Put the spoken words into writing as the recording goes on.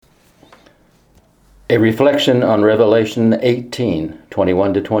A reflection on Revelation 18,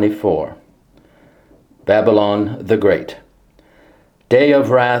 21-24. Babylon the Great. Day of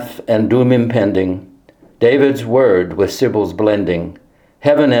wrath and doom impending, David's word with Sybil's blending,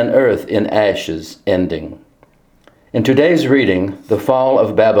 heaven and earth in ashes ending. In today's reading, the fall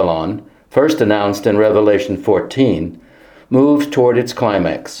of Babylon, first announced in Revelation 14, moves toward its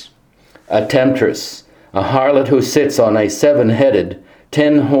climax. A temptress, a harlot who sits on a seven-headed,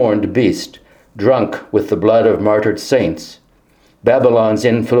 ten-horned beast, drunk with the blood of martyred saints. Babylon's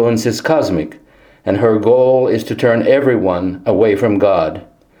influence is cosmic, and her goal is to turn everyone away from God.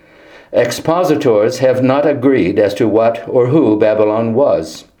 Expositors have not agreed as to what or who Babylon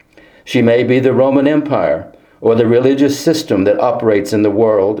was. She may be the Roman Empire, or the religious system that operates in the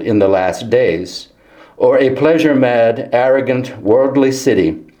world in the last days, or a pleasure-mad, arrogant, worldly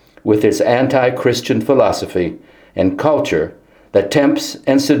city with its anti-Christian philosophy and culture that tempts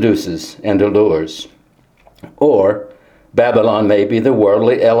and seduces and allures. Or Babylon may be the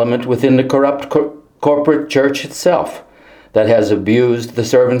worldly element within the corrupt corporate church itself that has abused the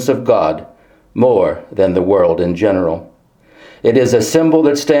servants of God more than the world in general. It is a symbol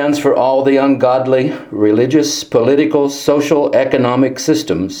that stands for all the ungodly, religious, political, social, economic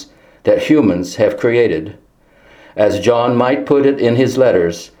systems that humans have created. As John might put it in his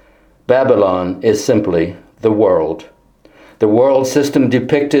letters, Babylon is simply the world. The world system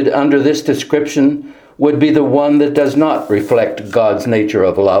depicted under this description would be the one that does not reflect God's nature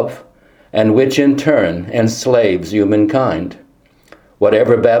of love, and which in turn enslaves humankind.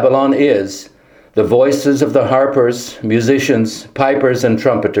 Whatever Babylon is, the voices of the harpers, musicians, pipers, and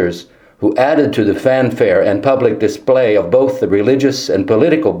trumpeters who added to the fanfare and public display of both the religious and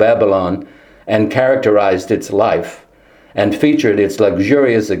political Babylon and characterized its life and featured its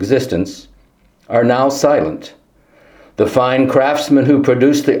luxurious existence are now silent. The fine craftsmen who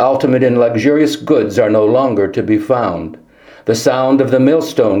produced the ultimate in luxurious goods are no longer to be found. The sound of the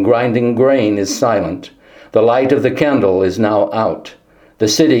millstone grinding grain is silent. The light of the candle is now out. The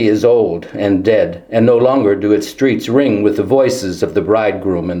city is old and dead, and no longer do its streets ring with the voices of the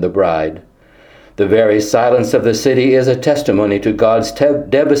bridegroom and the bride. The very silence of the city is a testimony to God's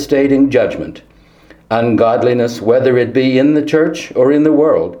devastating judgment. Ungodliness, whether it be in the church or in the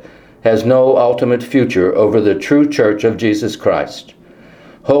world, has no ultimate future over the true church of Jesus Christ.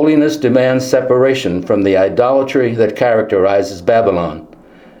 Holiness demands separation from the idolatry that characterizes Babylon,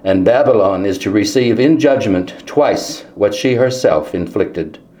 and Babylon is to receive in judgment twice what she herself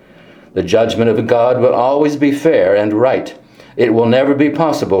inflicted. The judgment of God will always be fair and right. It will never be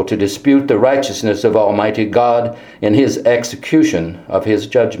possible to dispute the righteousness of Almighty God in his execution of his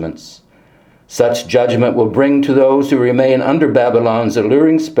judgments. Such judgment will bring to those who remain under Babylon's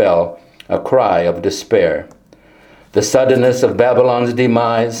alluring spell a cry of despair. The suddenness of Babylon's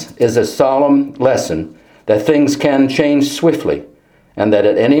demise is a solemn lesson that things can change swiftly, and that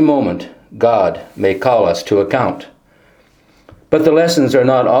at any moment God may call us to account. But the lessons are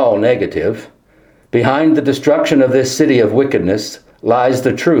not all negative. Behind the destruction of this city of wickedness lies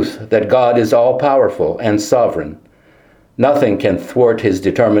the truth that God is all-powerful and sovereign. Nothing can thwart his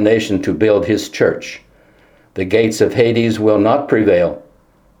determination to build his church. The gates of Hades will not prevail,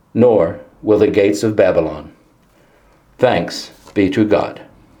 nor will the gates of Babylon. Thanks be to God.